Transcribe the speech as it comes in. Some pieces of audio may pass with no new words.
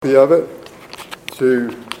Of it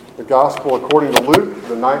to the Gospel according to Luke,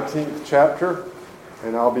 the 19th chapter,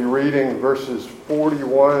 and I'll be reading verses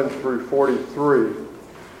 41 through 43.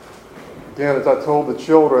 Again, as I told the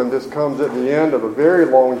children, this comes at the end of a very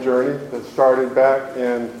long journey that started back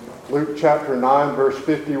in Luke chapter 9, verse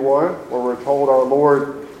 51, where we're told our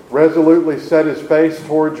Lord resolutely set his face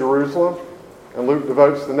toward Jerusalem, and Luke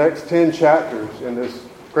devotes the next 10 chapters in this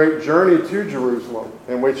great journey to Jerusalem,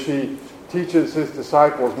 in which he teaches his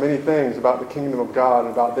disciples many things about the kingdom of God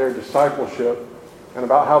and about their discipleship and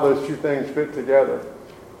about how those two things fit together.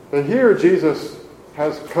 But here Jesus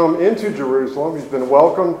has come into Jerusalem. He's been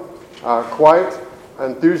welcomed quite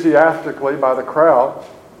enthusiastically by the crowd,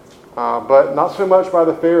 but not so much by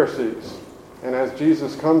the Pharisees. And as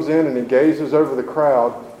Jesus comes in and he gazes over the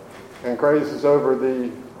crowd and gazes over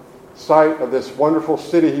the sight of this wonderful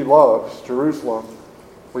city he loves, Jerusalem,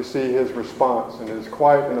 we see his response, and it is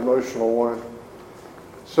quite an emotional one.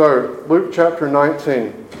 So, Luke chapter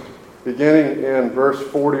 19, beginning in verse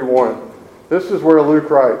 41. This is where Luke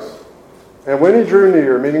writes, "And when he drew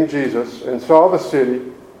near," meaning Jesus, "and saw the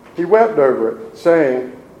city, he wept over it,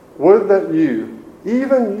 saying, Would that you,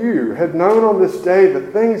 even you, had known on this day the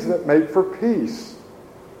things that make for peace.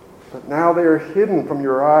 But now they are hidden from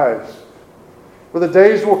your eyes. For the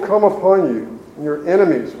days will come upon you, and your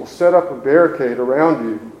enemies will set up a barricade around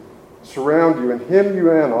you, surround you, and hem you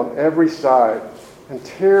in on every side, and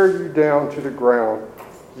tear you down to the ground,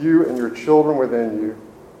 you and your children within you.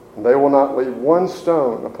 And they will not leave one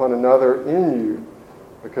stone upon another in you,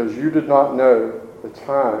 because you did not know the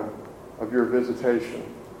time of your visitation."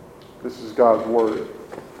 This is God's word.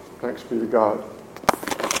 Thanks be to God.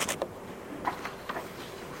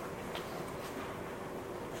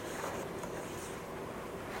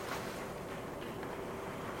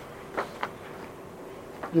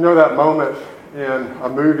 You know that moment in a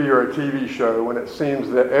movie or a TV show when it seems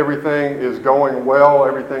that everything is going well,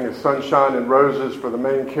 everything is sunshine and roses for the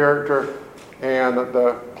main character, and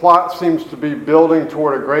the plot seems to be building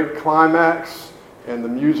toward a great climax, and the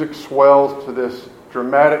music swells to this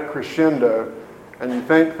dramatic crescendo, and you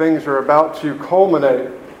think things are about to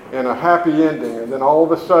culminate in a happy ending, and then all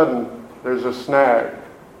of a sudden there's a snag,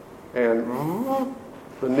 and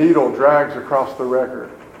the needle drags across the record,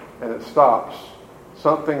 and it stops.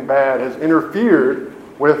 Something bad has interfered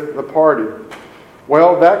with the party.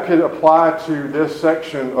 Well, that could apply to this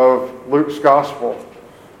section of Luke's gospel.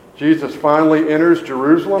 Jesus finally enters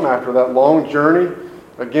Jerusalem after that long journey.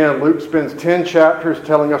 Again, Luke spends 10 chapters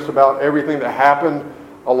telling us about everything that happened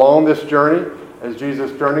along this journey as Jesus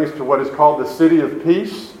journeys to what is called the City of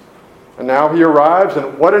Peace. And now he arrives,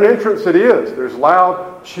 and what an entrance it is. There's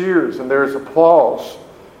loud cheers and there's applause.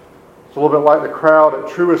 It's a little bit like the crowd at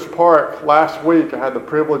Truist Park last week. I had the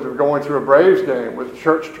privilege of going to a Braves game with a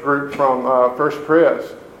church group from First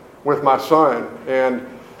Pres with my son. And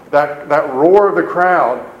that roar of the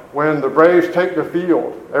crowd when the Braves take the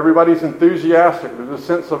field, everybody's enthusiastic. There's a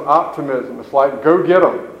sense of optimism. It's like, go get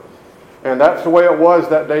them. And that's the way it was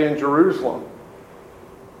that day in Jerusalem.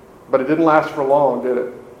 But it didn't last for long, did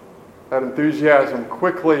it? That enthusiasm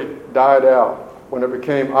quickly died out when it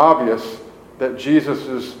became obvious that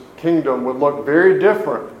Jesus' kingdom would look very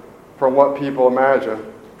different from what people imagine.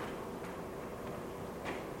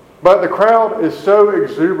 But the crowd is so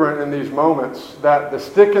exuberant in these moments that the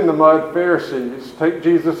stick-in-the-mud Pharisees take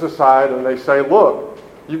Jesus aside and they say, "Look,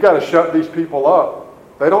 you've got to shut these people up.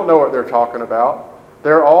 They don't know what they're talking about.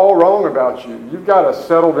 They're all wrong about you. You've got to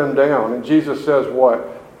settle them down." And Jesus says what?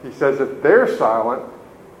 He says, if they're silent,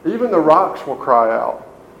 even the rocks will cry out.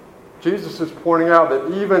 Jesus is pointing out that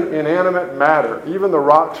even inanimate matter, even the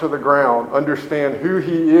rocks of the ground, understand who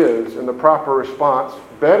he is in the proper response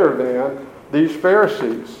better than these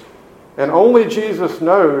Pharisees. And only Jesus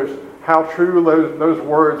knows how true those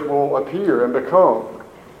words will appear and become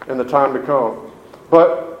in the time to come.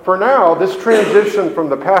 But for now, this transition from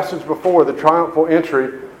the passage before, the triumphal entry,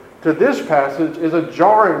 to this passage is a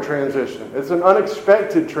jarring transition. It's an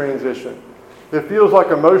unexpected transition. It feels like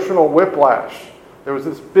emotional whiplash. There was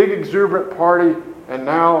this big exuberant party, and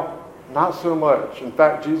now not so much. In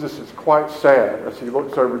fact, Jesus is quite sad as he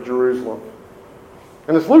looks over Jerusalem.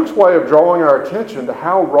 And it's Luke's way of drawing our attention to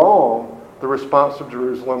how wrong the response of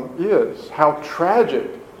Jerusalem is, how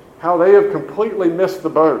tragic, how they have completely missed the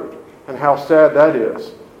boat, and how sad that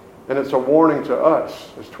is. And it's a warning to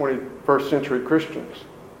us as 21st century Christians.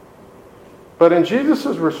 But in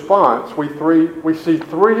Jesus' response, we see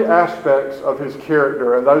three aspects of his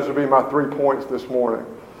character, and those would be my 3 points this morning.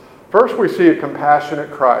 First, we see a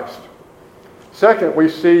compassionate Christ. Second, we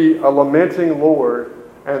see a lamenting Lord.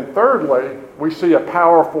 And thirdly, we see a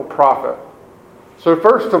powerful prophet. So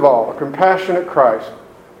first of all, a compassionate Christ.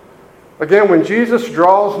 Again, when Jesus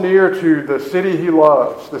draws near to the city he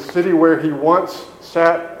loves, the city where he once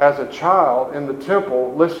sat as a child in the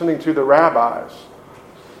temple listening to the rabbis,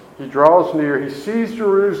 he draws near, he sees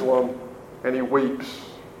Jerusalem, and he weeps.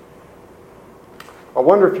 I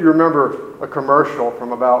wonder if you remember a commercial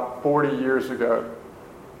from about 40 years ago.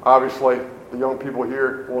 Obviously, the young people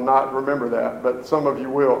here will not remember that, but some of you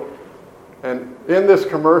will. And in this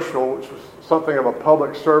commercial, which was something of a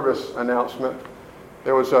public service announcement,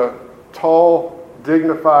 there was a tall,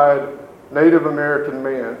 dignified Native American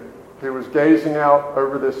man who was gazing out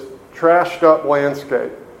over this trashed up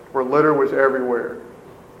landscape where litter was everywhere.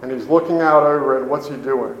 And he's looking out over it, and what's he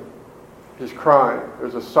doing? He's crying.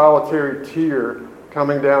 There's a solitary tear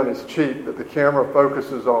coming down his cheek that the camera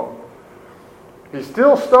focuses on. He's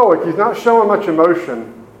still stoic. He's not showing much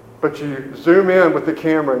emotion, but you zoom in with the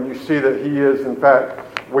camera and you see that he is, in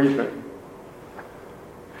fact, weeping.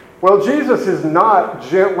 Well, Jesus is not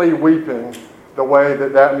gently weeping the way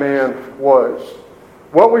that that man was.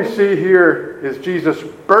 What we see here is Jesus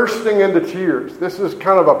bursting into tears. This is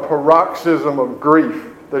kind of a paroxysm of grief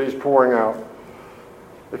that he's pouring out.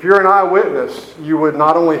 If you're an eyewitness, you would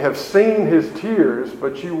not only have seen his tears,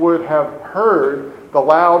 but you would have heard the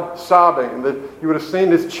loud sobbing. You would have seen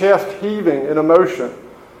his chest heaving in emotion.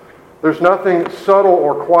 There's nothing subtle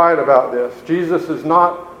or quiet about this. Jesus is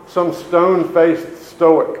not some stone-faced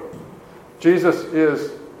stoic. Jesus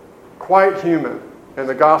is quite human, and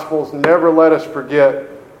the Gospels never let us forget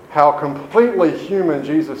how completely human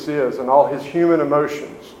Jesus is and all his human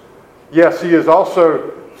emotions. Yes, he is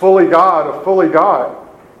also fully God of fully God.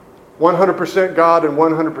 100% God and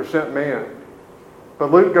 100% man.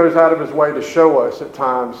 But Luke goes out of his way to show us at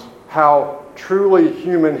times how truly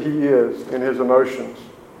human he is in his emotions.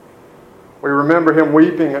 We remember him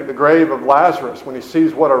weeping at the grave of Lazarus when he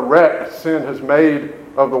sees what a wreck sin has made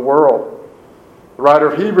of the world. The writer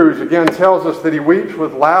of Hebrews again tells us that he weeps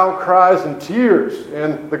with loud cries and tears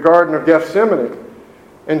in the Garden of Gethsemane.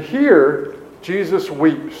 And here, Jesus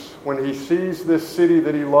weeps when he sees this city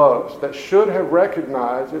that he loves, that should have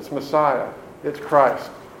recognized its Messiah, its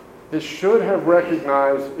Christ. It should have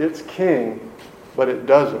recognized its King, but it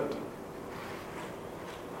doesn't.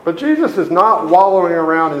 But Jesus is not wallowing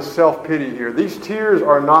around in self-pity here. These tears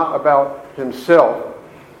are not about himself.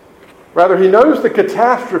 Rather, he knows the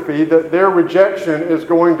catastrophe that their rejection is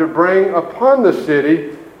going to bring upon the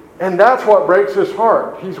city, and that's what breaks his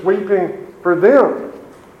heart. He's weeping for them.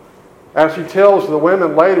 As he tells the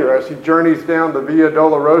women later, as he journeys down the Via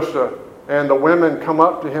Dolorosa, and the women come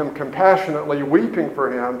up to him compassionately, weeping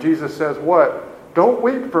for him, Jesus says, what? Don't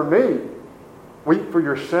weep for me. Weep for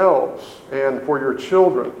yourselves and for your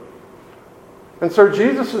children. And so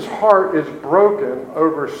Jesus' heart is broken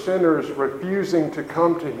over sinners refusing to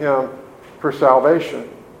come to him for salvation.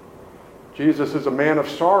 Jesus is a man of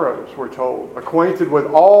sorrows, we're told, acquainted with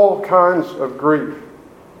all kinds of grief.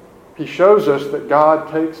 He shows us that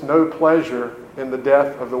God takes no pleasure in the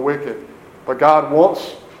death of the wicked, but God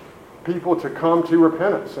wants people to come to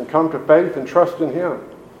repentance and come to faith and trust in him.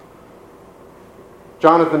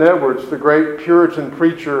 Jonathan Edwards, the great Puritan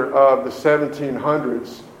preacher of the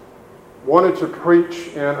 1700s, wanted to preach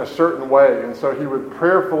in a certain way, and so he would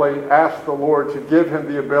prayerfully ask the Lord to give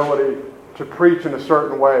him the ability to preach in a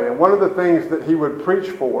certain way. And one of the things that he would preach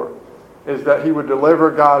for is that he would deliver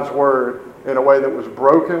God's word in a way that was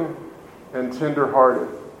broken and tender-hearted.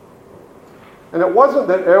 And it wasn't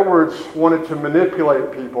that Edwards wanted to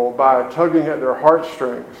manipulate people by tugging at their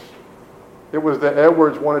heartstrings. It was that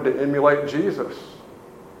Edwards wanted to emulate Jesus.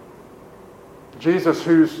 Jesus,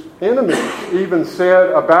 whose enemies even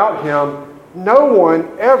said about him, no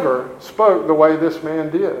one ever spoke the way this man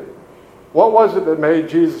did. What was it that made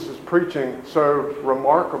Jesus' preaching so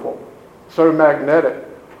remarkable, so magnetic?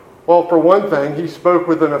 Well, for one thing, he spoke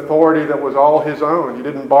with an authority that was all his own. He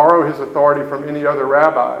didn't borrow his authority from any other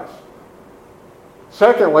rabbis.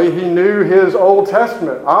 Secondly, he knew his Old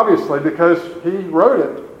Testament, obviously, because he wrote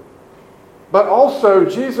it. But also,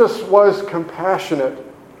 Jesus was compassionate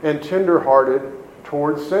and tender-hearted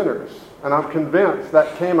towards sinners. And I'm convinced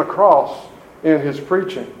that came across in his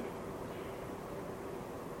preaching.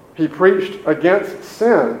 He preached against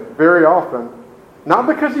sin very often, not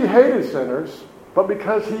because he hated sinners, but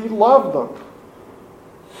because he loved them.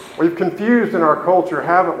 We've confused in our culture,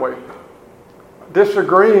 haven't we?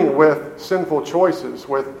 Disagreeing with sinful choices,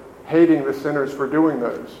 with hating the sinners for doing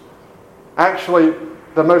those. Actually,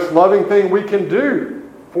 the most loving thing we can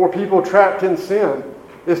do for people trapped in sin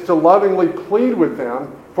is to lovingly plead with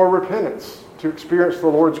them for repentance, to experience the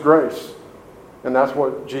Lord's grace. And that's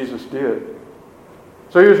what Jesus did.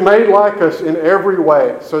 So he was made like us in every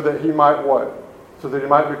way so that he might what? So that he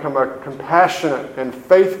might become a compassionate and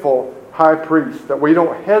faithful high priest that we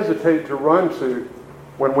don't hesitate to run to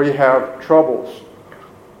when we have troubles.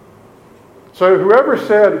 So whoever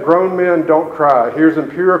said grown men don't cry, here's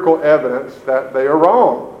empirical evidence that they are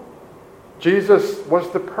wrong. Jesus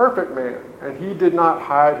was the perfect man, and he did not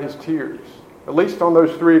hide his tears, at least on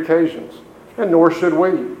those 3 occasions, and nor should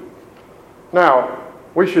we. Now,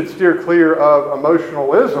 we should steer clear of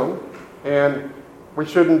emotionalism, and we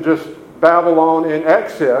shouldn't just babble on in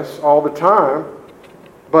excess all the time,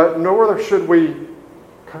 but nor should we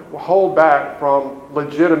hold back from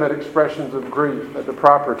legitimate expressions of grief at the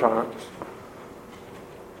proper times.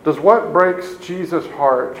 Does what breaks Jesus'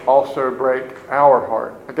 heart also break our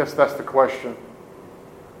heart? I guess that's the question.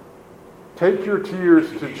 Take your tears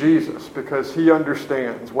to Jesus because he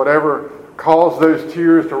understands. Whatever caused those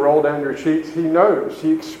tears to roll down your cheeks, he knows,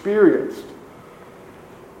 he experienced.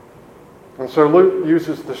 And so Luke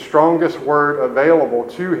uses the strongest word available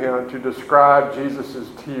to him to describe Jesus'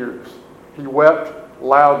 tears. He wept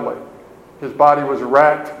loudly. His body was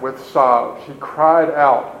racked with sobs. He cried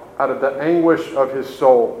out of the anguish of his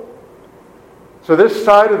soul. So this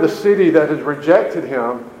side of the city that has rejected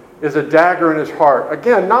him is a dagger in his heart.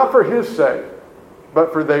 Again, not for his sake,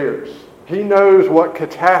 but for theirs. He knows what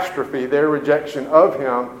catastrophe their rejection of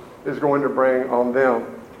him is going to bring on them.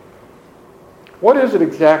 What is it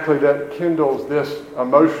exactly that kindles this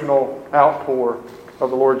emotional outpour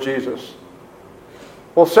of the Lord Jesus?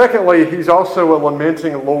 Well, secondly, he's also a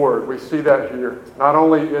lamenting Lord. We see that here. Not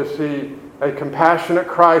only is he a compassionate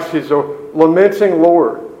Christ, he's a lamenting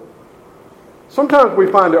Lord. Sometimes we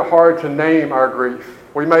find it hard to name our grief.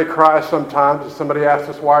 We may cry sometimes if somebody asks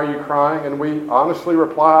us, why are you crying? And we honestly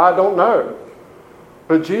reply, I don't know.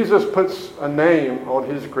 But Jesus puts a name on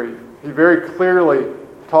his grief. He very clearly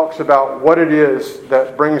talks about what it is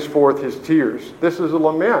that brings forth his tears. This is a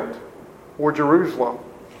lament for Jerusalem,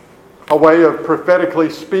 a way of prophetically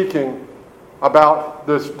speaking about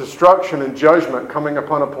this destruction and judgment coming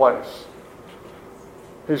upon a place.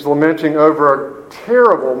 He's lamenting over a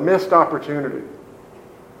terrible missed opportunity.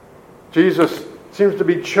 Jesus seems to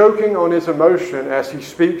be choking on his emotion as he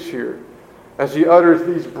speaks here, as he utters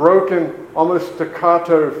these broken, almost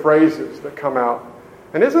staccato phrases that come out.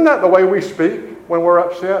 And isn't that the way we speak when we're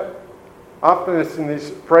upset? Often it's in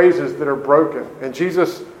these phrases that are broken. And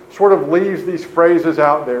Jesus sort of leaves these phrases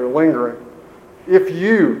out there lingering. If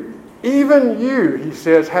you, even you, he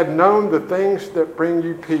says, had known the things that bring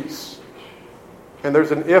you peace. And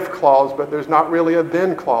there's an if clause, but there's not really a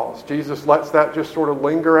then clause. Jesus lets that just sort of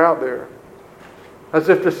linger out there. As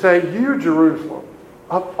if to say, you, Jerusalem,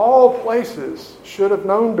 of all places, should have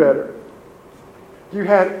known better. You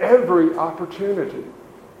had every opportunity.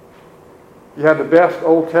 You had the best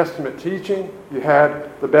Old Testament teaching. You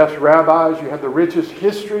had the best rabbis. You had the richest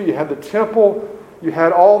history. You had the temple. You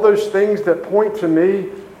had all those things that point to me.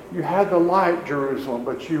 You had the light, Jerusalem,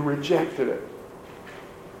 but you rejected it.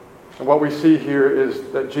 And what we see here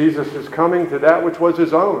is that Jesus is coming to that which was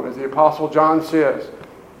his own, as the Apostle John says,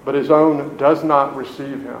 but his own does not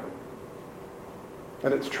receive him.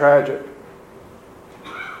 And it's tragic.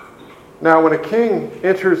 Now, when a king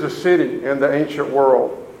enters a city in the ancient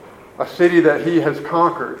world, a city that he has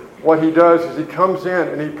conquered, what he does is he comes in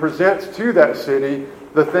and he presents to that city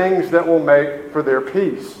the things that will make for their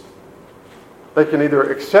peace. They can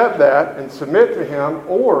either accept that and submit to him,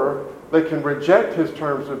 or they can reject his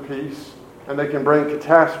terms of peace and they can bring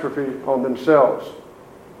catastrophe on themselves.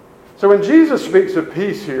 So when Jesus speaks of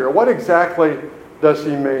peace here, what exactly does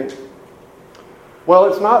he mean?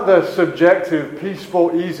 Well, it's not the subjective,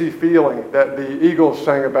 peaceful, easy feeling that the Eagles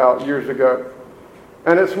sang about years ago.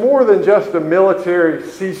 And it's more than just a military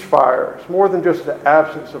ceasefire. It's more than just the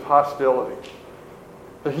absence of hostility.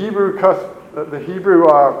 The Hebrew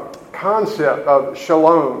concept of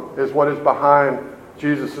shalom is what is behind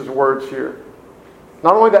Jesus' words here.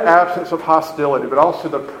 Not only the absence of hostility, but also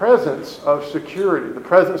the presence of security, the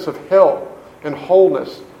presence of health and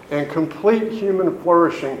wholeness and complete human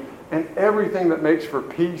flourishing and everything that makes for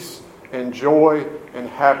peace and joy and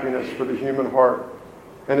happiness for the human heart.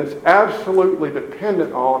 And it's absolutely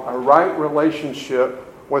dependent on a right relationship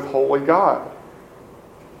with holy God.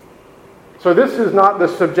 So this is not the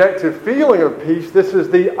subjective feeling of peace. This is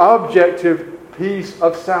the objective peace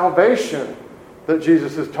of salvation that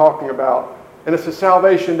Jesus is talking about. And it's a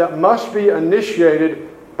salvation that must be initiated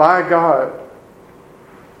by God,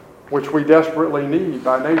 which we desperately need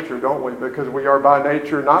by nature, don't we? Because we are by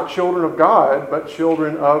nature not children of God, but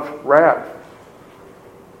children of wrath.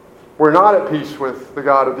 We're not at peace with the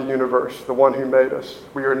God of the universe, the one who made us.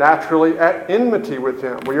 We are naturally at enmity with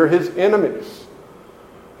him. We are his enemies.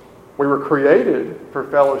 We were created for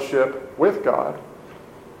fellowship with God,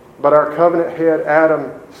 But our covenant head,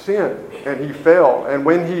 Adam, sinned, and he fell. And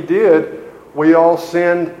when he did, we all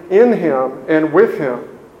sinned in him and with him.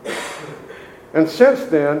 And since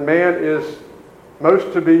then, man is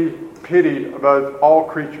most to be pitied above all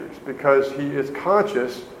creatures because he is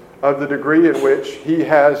conscious of the degree in which he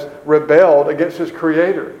has rebelled against his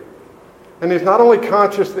Creator. And he's not only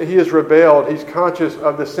conscious that he has rebelled, he's conscious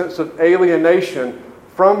of the sense of alienation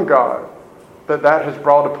from God that has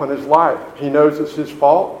brought upon his life. He knows it's his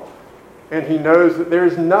fault, and he knows that there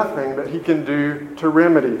is nothing that he can do to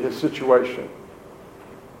remedy his situation.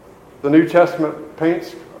 The New Testament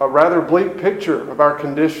paints a rather bleak picture of our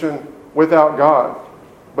condition without God,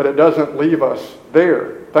 but it doesn't leave us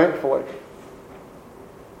there, thankfully.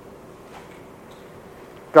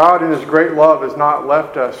 God in his great love has not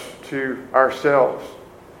left us to ourselves.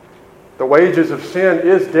 The wages of sin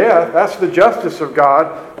is death. That's the justice of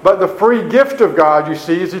God. But the free gift of God, you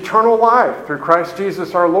see, is eternal life through Christ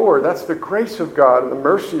Jesus our Lord. That's the grace of God and the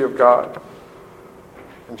mercy of God.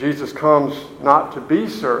 And Jesus comes not to be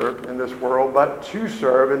served in this world, but to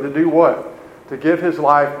serve and to do what? To give his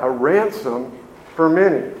life a ransom for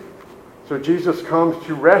many. So Jesus comes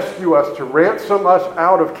to rescue us, to ransom us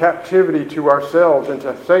out of captivity to ourselves and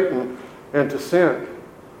to Satan and to sin.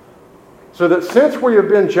 So that since we have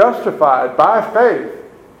been justified by faith,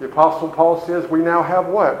 the Apostle Paul says we now have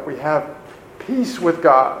what? We have peace with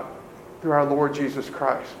God through our Lord Jesus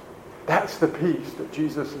Christ. That's the peace that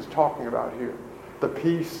Jesus is talking about here. The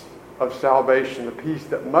peace of salvation, the peace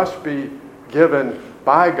that must be given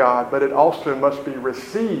by God, but it also must be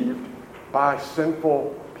received by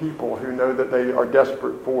sinful people who know that they are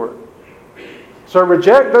desperate for it. So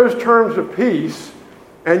reject those terms of peace,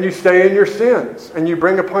 and you stay in your sins, and you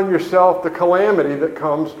bring upon yourself the calamity that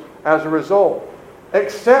comes as a result.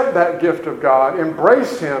 Accept that gift of God,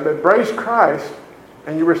 embrace him, embrace Christ,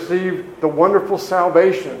 and you receive the wonderful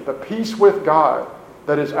salvation, the peace with God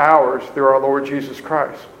that is ours through our Lord Jesus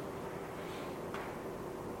Christ.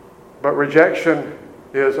 But rejection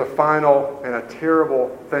is a final and a terrible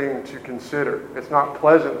thing to consider. It's not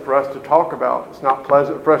pleasant for us to talk about. It's not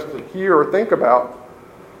pleasant for us to hear or think about.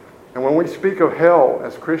 And when we speak of hell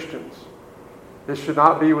as Christians, it should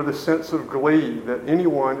not be with a sense of glee that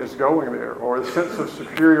anyone is going there, or a sense of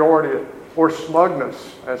superiority or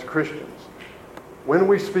smugness as Christians. When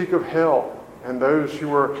we speak of hell and those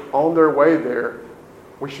who are on their way there,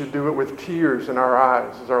 we should do it with tears in our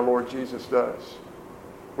eyes, as our Lord Jesus does.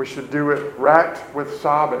 We should do it racked with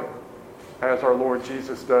sobbing, as our Lord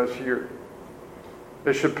Jesus does here.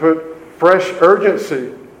 It should put fresh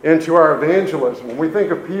urgency into our evangelism. When we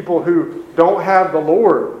think of people who don't have the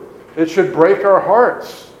Lord, it should break our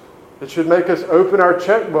hearts. It should make us open our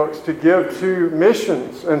checkbooks to give to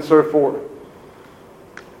missions and so forth.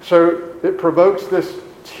 So it provokes this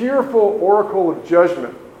tearful oracle of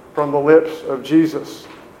judgment from the lips of Jesus.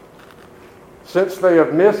 Since they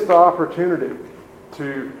have missed the opportunity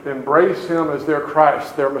to embrace him as their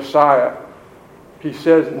Christ, their Messiah, he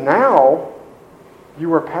says, now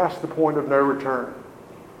you are past the point of no return,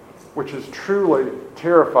 which is truly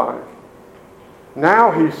terrifying.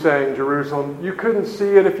 Now he's saying, Jerusalem, you couldn't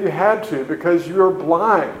see it if you had to because you're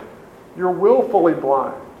blind. You're willfully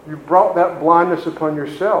blind. You brought that blindness upon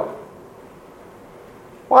yourself.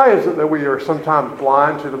 Why is it that we are sometimes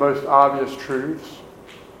blind to the most obvious truths?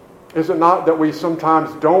 Is it not that we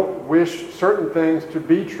sometimes don't wish certain things to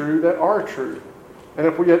be true that are true? And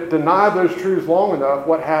if we deny those truths long enough,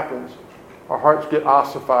 what happens? Our hearts get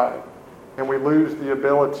ossified, and we lose the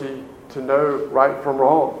ability to know right from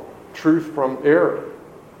wrong, truth from error.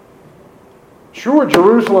 Sure,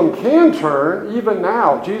 Jerusalem can turn even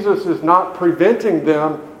now. Jesus is not preventing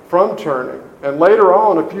them from turning. And later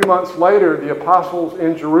on, a few months later, the apostles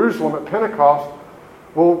in Jerusalem at Pentecost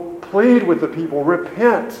will plead with the people,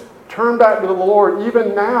 repent, turn back to the Lord.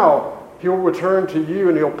 Even now, he'll return to you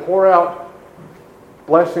and he'll pour out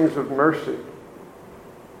blessings of mercy.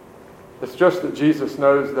 It's just that Jesus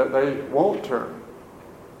knows that they won't turn,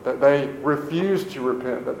 that they refuse to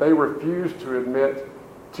repent, that they refuse to admit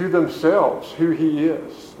to themselves who he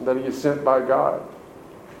is, and that he is sent by God.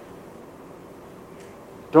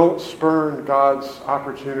 Don't spurn God's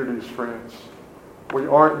opportunities, friends. We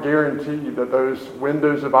aren't guaranteed that those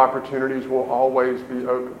windows of opportunities will always be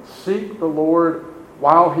open. Seek the Lord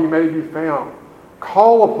while he may be found.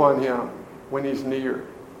 Call upon him when he's near.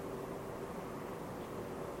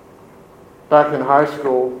 Back in high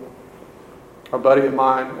school, a buddy of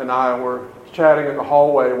mine and I were chatting in the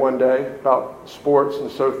hallway one day about sports and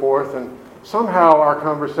so forth, and somehow our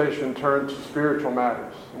conversation turned to spiritual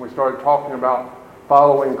matters. And we started talking about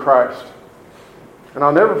following Christ. And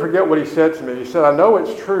I'll never forget what he said to me. He said, I know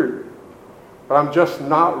it's true, but I'm just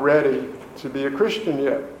not ready to be a Christian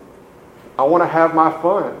yet. I want to have my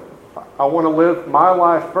fun. I want to live my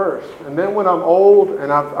life first. And then when I'm old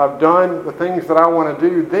and I've done the things that I want to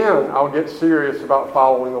do, then I'll get serious about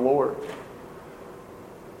following the Lord.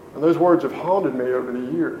 And those words have haunted me over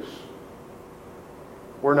the years.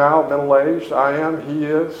 We're now middle-aged. I am. He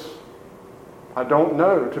is. I don't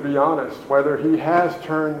know, to be honest, whether he has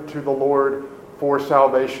turned to the Lord for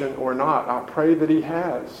salvation or not. I pray that he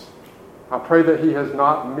has. I pray that he has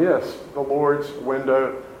not missed the Lord's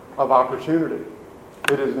window of opportunity.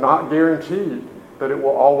 It is not guaranteed that it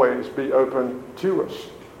will always be open to us.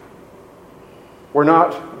 We're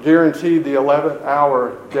not guaranteed the 11th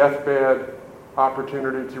hour deathbed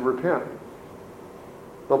opportunity to repent.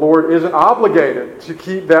 The Lord isn't obligated to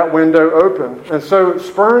keep that window open. And so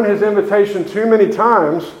spurn his invitation too many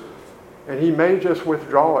times, and he may just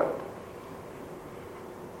withdraw it.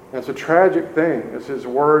 And it's a tragic thing as his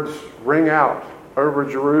words ring out over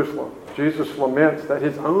Jerusalem. Jesus laments that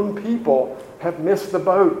his own people have missed the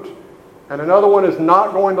boat, and another one is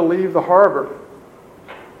not going to leave the harbor.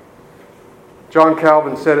 John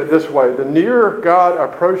Calvin said it this way: the nearer God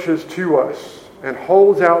approaches to us and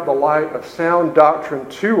holds out the light of sound doctrine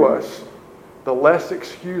to us, the less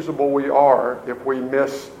excusable we are if we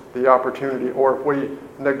miss the opportunity or if we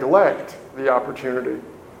neglect the opportunity.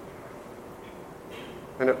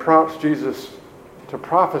 And it prompts Jesus to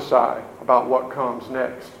prophesy about what comes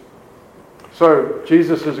next. So,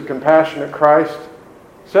 Jesus is a compassionate Christ.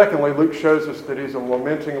 Secondly, Luke shows us that he's a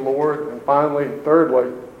lamenting Lord. And finally,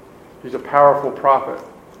 thirdly, he's a powerful prophet.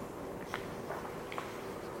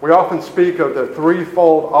 We often speak of the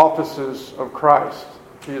threefold offices of Christ.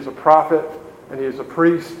 He is a prophet, and he is a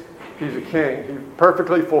priest, he's a king. He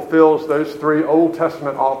perfectly fulfills those three Old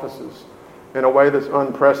Testament offices in a way that's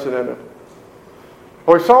unprecedented.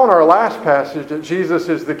 Well, we saw in our last passage that Jesus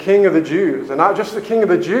is the King of the Jews, and not just the King of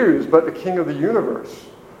the Jews, but the King of the universe,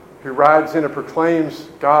 who rides in and proclaims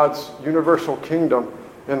God's universal kingdom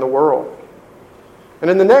in the world. And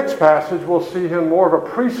in the next passage, we'll see him more of a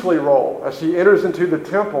priestly role as he enters into the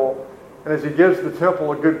temple and as he gives the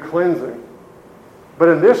temple a good cleansing. But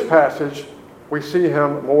in this passage, we see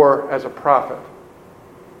him more as a prophet.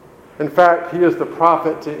 In fact, he is the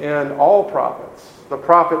prophet to end all prophets, the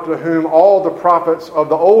prophet to whom all the prophets of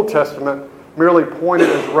the Old Testament merely pointed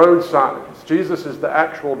as road signs. Jesus is the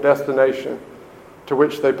actual destination to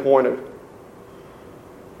which they pointed.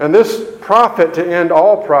 And this prophet to end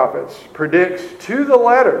all prophets predicts to the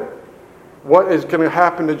letter what is going to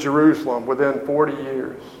happen to Jerusalem within 40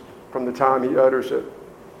 years from the time he utters it.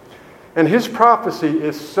 And his prophecy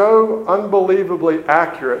is so unbelievably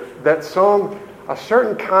accurate that a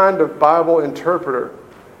certain kind of Bible interpreter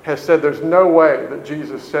has said there's no way that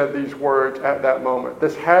Jesus said these words at that moment.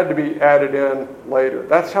 This had to be added in later.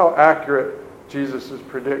 That's how accurate Jesus'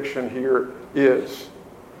 prediction here is.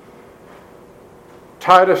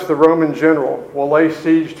 Titus, the Roman general, will lay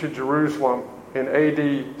siege to Jerusalem in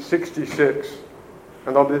AD 66.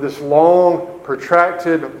 And there'll be this long,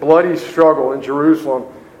 protracted, bloody struggle in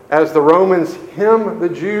Jerusalem as the Romans hem the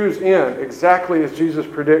Jews in, exactly as Jesus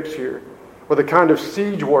predicts here, with a kind of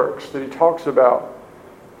siege works that he talks about.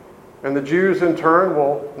 And the Jews, in turn,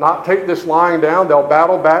 will not take this lying down. They'll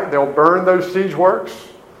battle back. They'll burn those siege works.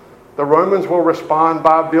 The Romans will respond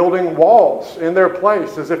by building walls in their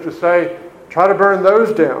place, as if to say, try to burn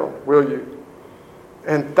those down, will you?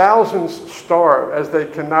 And thousands starve as they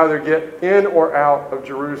can neither get in or out of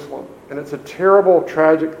Jerusalem. And it's a terrible,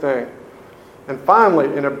 tragic thing. And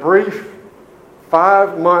finally, in a brief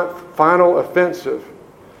 5-month final offensive,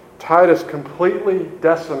 Titus completely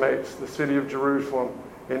decimates the city of Jerusalem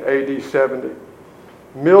in AD 70.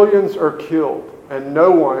 Millions are killed, and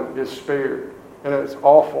no one is spared. And it's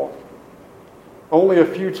awful. Only a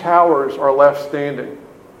few towers are left standing.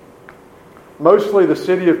 Mostly the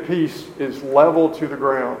city of peace is leveled to the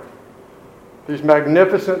ground. These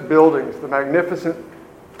magnificent buildings, the magnificent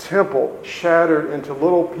temple shattered into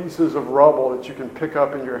little pieces of rubble that you can pick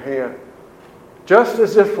up in your hand. Just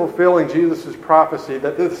as if fulfilling Jesus' prophecy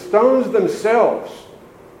that the stones themselves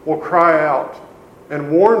will cry out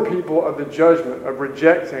and warn people of the judgment of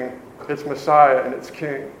rejecting its Messiah and its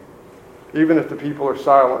King, even if the people are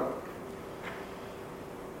silent.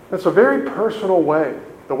 It's a very personal way,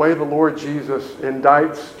 the way the Lord Jesus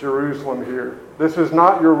indicts Jerusalem here. This is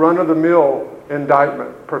not your run-of-the-mill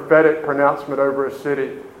indictment, prophetic pronouncement over a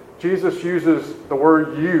city. Jesus uses the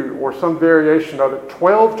word you, or some variation of it,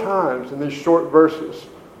 12 times in these short verses.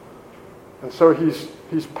 And so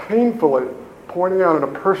he's painfully pointing out in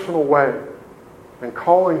a personal way and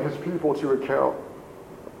calling his people to account.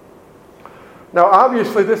 Now,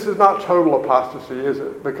 obviously, this is not total apostasy, is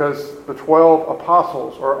it? Because the 12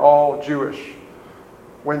 apostles are all Jewish.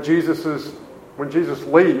 When Jesus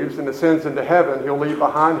leaves and ascends into heaven, he'll leave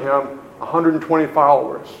behind him 120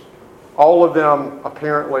 followers. All of them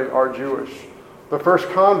apparently are Jewish. The first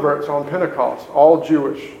converts on Pentecost, all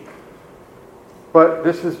Jewish. But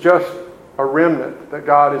this is just a remnant that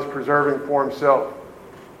God is preserving for himself.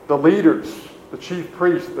 The leaders, the chief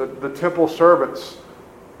priests, the temple servants,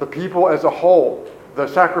 the people as a whole, the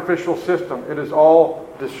sacrificial system, it is all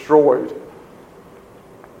destroyed.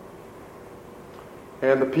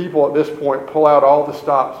 And the people at this point pull out all the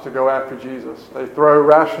stops to go after Jesus. They throw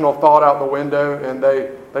rational thought out the window and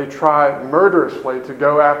they try murderously to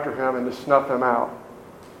go after him and to snuff him out.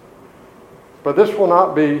 But this will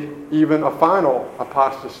not be even a final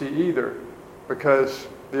apostasy either, because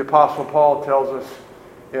the Apostle Paul tells us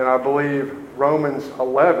in, I believe, Romans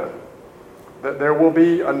 11, that there will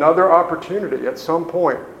be another opportunity at some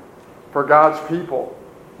point for God's people,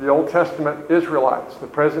 the Old Testament Israelites, the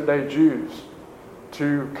present-day Jews,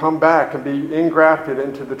 to come back and be engrafted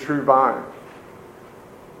into the true vine.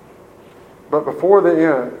 But before the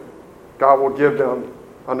end, God will give them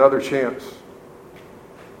another chance.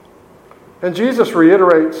 And Jesus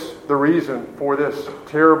reiterates the reason for this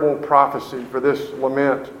terrible prophecy, for this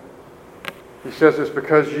lament. He says it's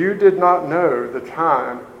because you did not know the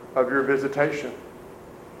time of your visitation.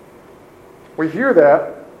 We hear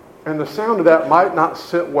that, and the sound of that might not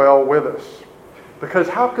sit well with us. Because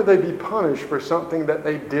how could they be punished for something that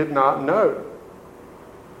they did not know?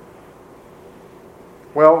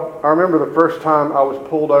 Well, I remember the first time I was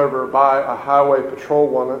pulled over by a highway patrol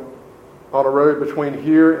woman on a road between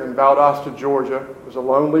here and Valdosta, Georgia. It was a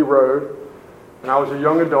lonely road, and I was a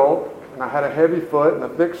young adult, and I had a heavy foot and a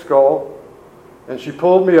thick skull, and she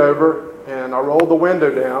pulled me over, and I rolled the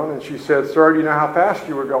window down, and she said, "Sir, do you know how fast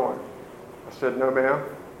you were going?" I said, "No, ma'am."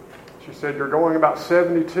 She said, "You're going about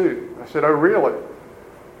 72. I said, "Oh, really?"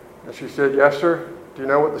 And she said, "Yes, sir. Do you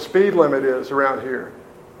know what the speed limit is around here?"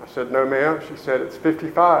 I said, "No, ma'am." She said, "It's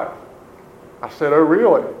 55. I said, "Oh,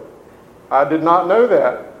 really? I did not know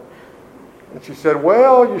that." And she said,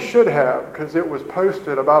 "Well, you should have, because it was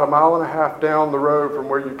posted about 1.5 miles down the road from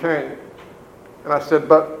where you came." And I said,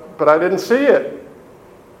 but I didn't see it."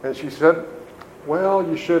 And she said, "Well,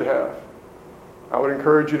 you should have. I would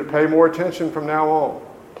encourage you to pay more attention from now on.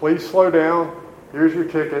 Please slow down. Here's your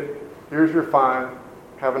ticket. Here's your fine.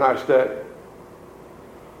 Have a nice day."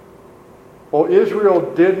 Well, Israel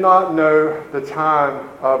did not know the time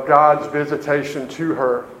of God's visitation to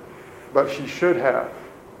her, but she should have.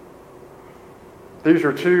 These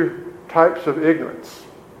are two types of ignorance.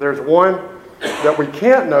 There's one that we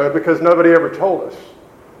can't know because nobody ever told us.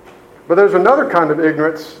 But there's another kind of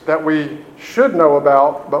ignorance that we should know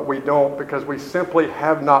about, but we don't because we simply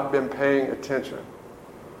have not been paying attention.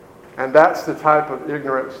 And that's the type of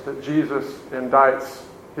ignorance that Jesus indicts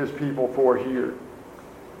his people for here.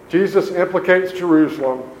 Jesus implicates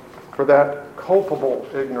Jerusalem for that culpable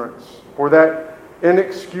ignorance, for that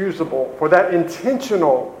inexcusable, for that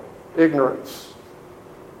intentional ignorance.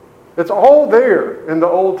 It's all there in the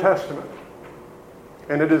Old Testament.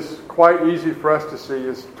 And it is quite easy for us to see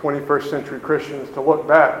as 21st century Christians to look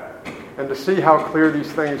back and to see how clear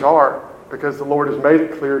these things are because the Lord has made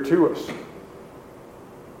it clear to us.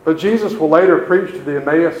 But Jesus will later preach to the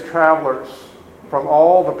Emmaus travelers from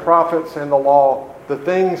all the prophets and the law, the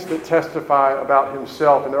things that testify about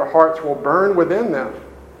himself, and their hearts will burn within them.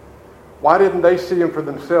 Why didn't they see him for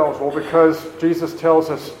themselves? Well, because Jesus tells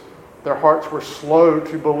us their hearts were slow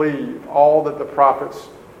to believe all that the prophets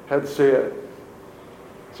had said.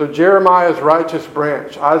 So Jeremiah's righteous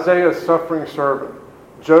branch, Isaiah's suffering servant,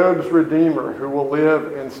 Job's redeemer who will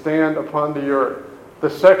live and stand upon the earth, the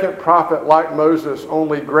second prophet like Moses,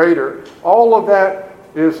 only greater, all of that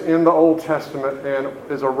is in the Old Testament and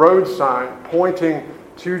is a road sign pointing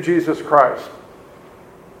to Jesus Christ.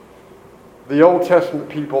 The Old Testament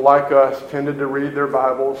people, like us, tended to read their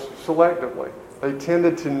Bibles selectively. They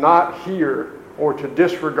tended to not hear or to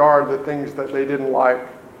disregard the things that they didn't like.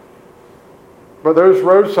 But those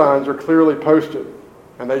road signs are clearly posted,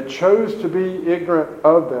 and they chose to be ignorant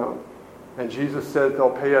of them. And Jesus said they'll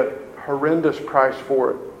pay a horrendous price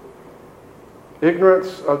for it.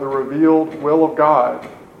 Ignorance of the revealed will of God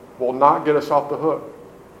will not get us off the hook.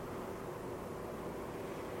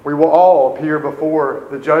 We will all appear before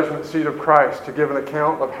the judgment seat of Christ to give an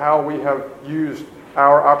account of how we have used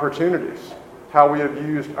our opportunities, how we have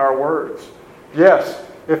used our words. Yes,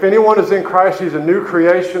 if anyone is in Christ, he's a new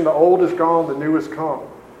creation. The old is gone, the new has come.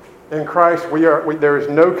 In Christ, there is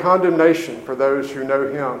no condemnation for those who know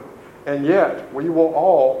him. And yet, we will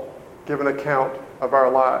all give an account of our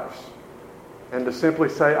lives. and to simply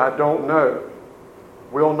say, I don't know,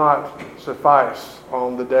 will not suffice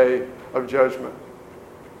on the day of judgment.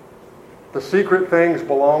 The secret things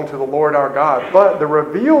belong to the Lord our God, but the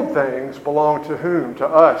revealed things belong to whom? To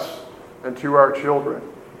us and to our children.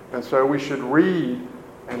 And so we should read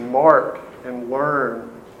and mark and learn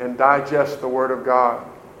and digest the Word of God.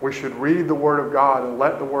 We should read the Word of God and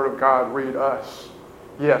let the Word of God read us.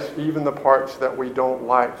 Yes, even the parts that we don't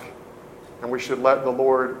like. And we should let the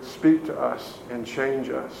Lord speak to us and change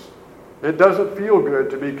us. It doesn't feel good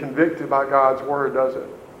to be convicted by God's Word, does it?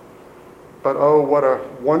 But oh, what a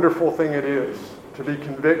wonderful thing it is to be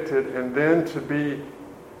convicted and then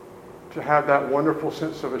to have that wonderful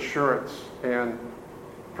sense of assurance and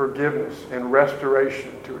forgiveness and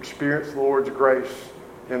restoration, to experience the Lord's grace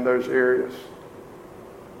in those areas.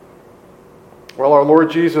 Well, our Lord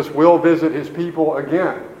Jesus will visit His people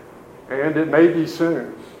again, and it may be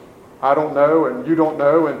soon. I don't know, and you don't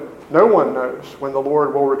know, and no one knows when the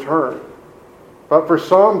Lord will return. But for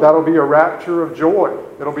some, that'll be a rapture of joy.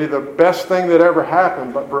 It'll be the best thing that ever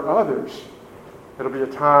happened. But for others, it'll be a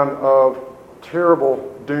time of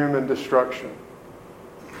terrible doom and destruction.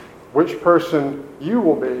 Which person you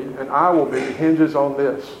will be and I will be hinges on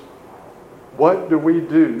this. What do we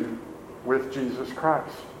do with Jesus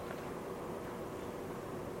Christ?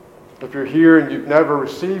 If you're here and you've never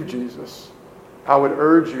received Jesus, I would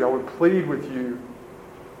urge you, I would plead with you,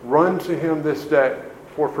 run to Him this day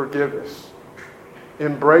for forgiveness.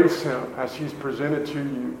 Embrace Him as He's presented to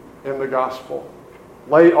you in the gospel.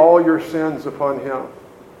 Lay all your sins upon Him.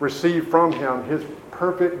 Receive from Him His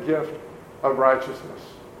perfect gift of righteousness.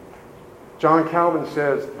 John Calvin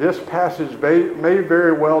says this passage may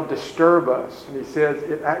very well disturb us. And he says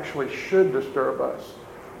it actually should disturb us.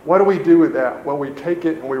 What do we do with that? Well, we take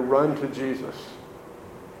it and we run to Jesus.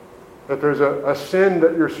 If there's a sin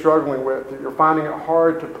that you're struggling with, that you're finding it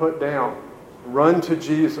hard to put down, run to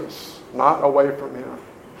Jesus, not away from Him.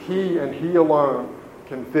 He and He alone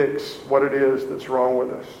can fix what it is that's wrong with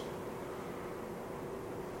us.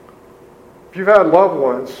 If you've had loved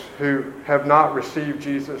ones who have not received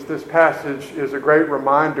Jesus, this passage is a great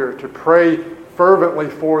reminder to pray fervently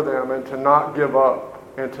for them and to not give up,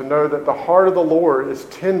 and to know that the heart of the Lord is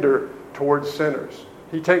tender towards sinners.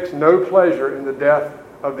 He takes no pleasure in the death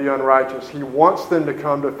of the unrighteous. He wants them to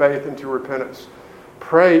come to faith and to repentance.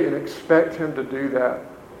 Pray and expect Him to do that.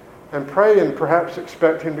 And pray and perhaps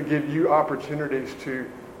expect Him to give you opportunities to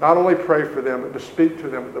not only pray for them, but to speak to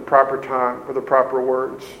them at the proper time with the proper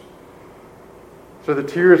words. So the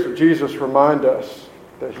tears of Jesus remind us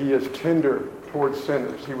that He is tender towards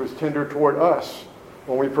sinners. He was tender toward us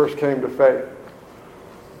when we first came to faith.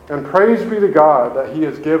 And praise be to God that He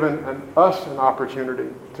has given us an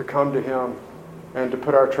opportunity to come to Him and to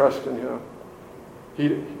put our trust in Him.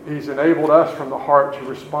 He's enabled us from the heart to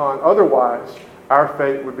respond. Otherwise, our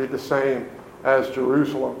fate would be the same as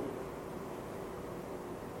Jerusalem.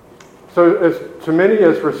 So as to many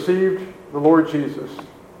as received the Lord Jesus,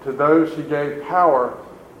 to those He gave power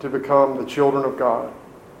to become the children of God.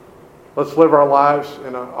 Let's live our lives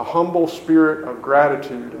in a humble spirit of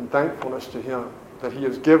gratitude and thankfulness to Him, that He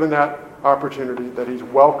has given that opportunity, that He's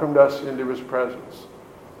welcomed us into His presence.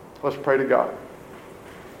 Let's pray to God.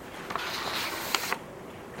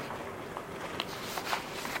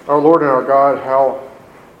 Our Lord and our God, how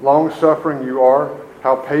long-suffering You are,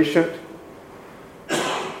 how patient.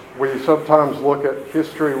 We sometimes look at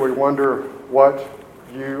history, we wonder what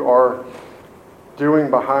You are doing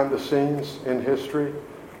behind the scenes in history.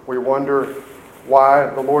 We wonder why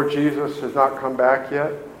the Lord Jesus has not come back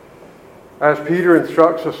yet. As Peter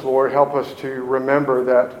instructs us, Lord, help us to remember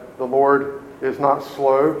that the Lord is not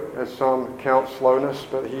slow, as some count slowness,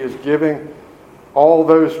 but He is giving all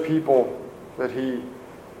those people that He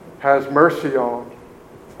has mercy on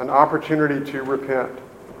an opportunity to repent.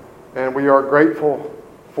 And we are grateful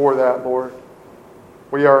for that, Lord.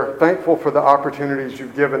 We are thankful for the opportunities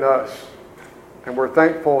You've given us. And we're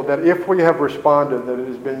thankful that if we have responded, that it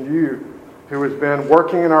has been You who has been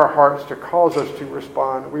working in our hearts to cause us to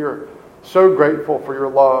respond. We are so grateful for Your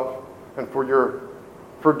love and for Your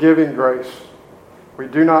forgiving grace. We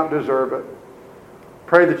do not deserve it.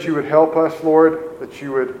 Pray that You would help us, Lord, that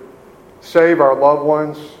You would save our loved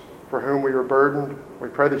ones for whom we are burdened. We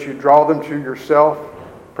pray that You draw them to Yourself.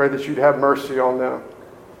 Pray that You'd have mercy on them.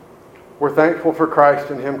 We're thankful for Christ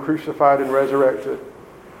and Him crucified and resurrected.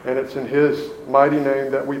 And it's in His mighty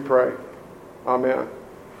name that we pray. Amen.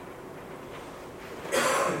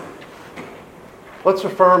 Let's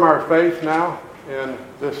affirm our faith now in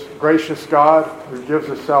this gracious God who gives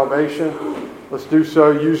us salvation. Let's do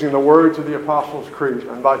so using the words of the Apostles' Creed.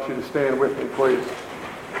 I invite you to stand with me, please.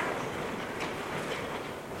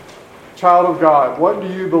 Child of God, what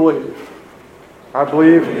do you believe? I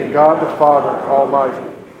believe in God the Father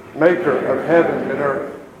Almighty, maker of heaven and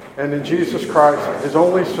earth, and in Jesus Christ, his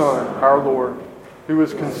only Son, our Lord, who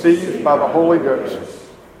was conceived by the Holy Ghost,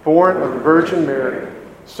 born of the Virgin Mary,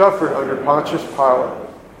 suffered under Pontius Pilate,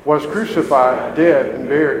 was crucified, dead, and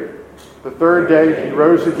buried. The third day he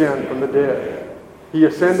rose again from the dead. He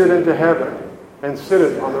ascended into heaven, and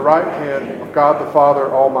sitteth on the right hand of God the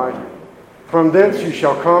Father Almighty. From thence he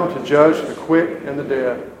shall come to judge the quick and the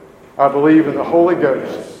dead. I believe in the Holy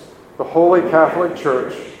Ghost, the Holy Catholic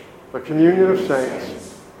Church, the communion of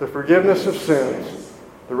saints, the forgiveness of sins,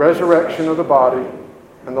 the resurrection of the body,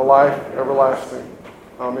 and the life everlasting.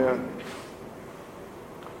 Amen.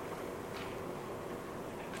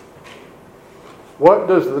 What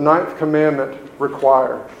does the ninth commandment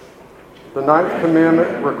require? The ninth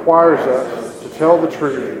commandment requires us to tell the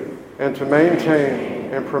truth and to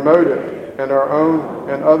maintain and promote it in our own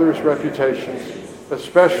and others' reputations,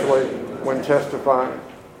 especially when testifying.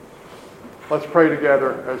 Let's pray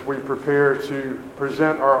together as we prepare to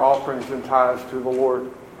present our offerings and tithes to the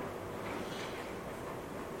Lord.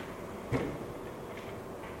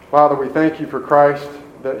 Father, we thank you for Christ,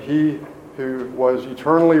 that he who was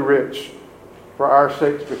eternally rich for our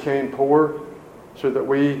sakes became poor, so that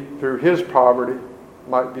we, through his poverty,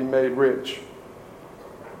 might be made rich.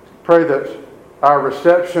 Pray that our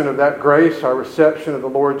reception of that grace, our reception of the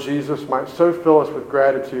Lord Jesus, might so fill us with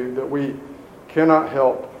gratitude that we cannot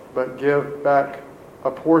help but give back a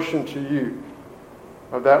portion to you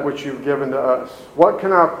of that which you've given to us. What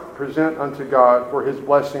can I present unto God for his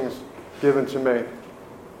blessings given to me?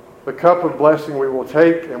 The cup of blessing we will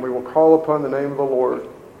take, and we will call upon the name of the Lord.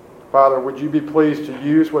 Father, would you be pleased to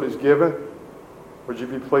use what is given? Would you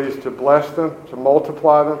be pleased to bless them, to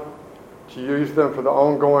multiply them, to use them for the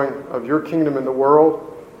ongoing of your kingdom in the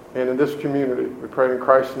world and in this community? We pray in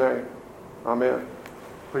Christ's name. Amen.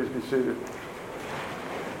 Please be seated.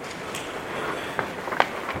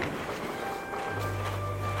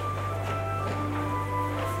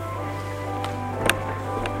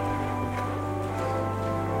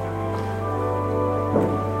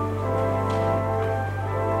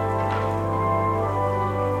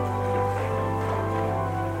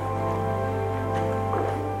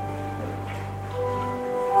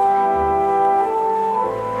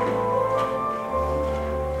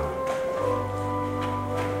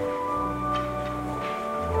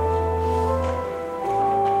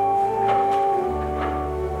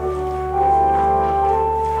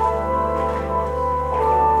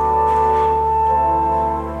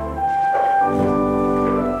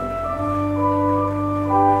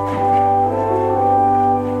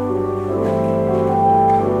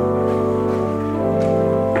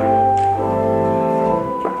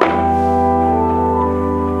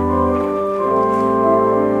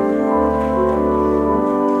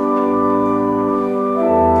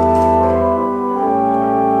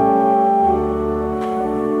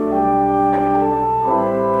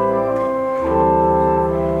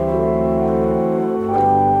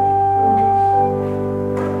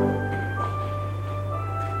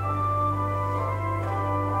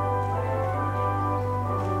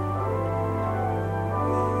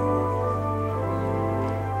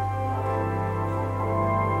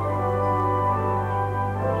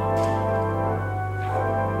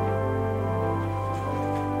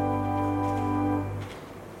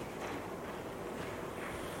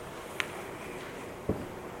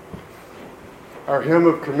 Our hymn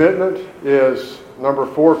of commitment is number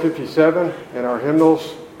 457, and our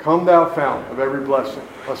hymnals, Come Thou Fount of Every Blessing.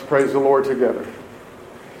 Let's praise the Lord together.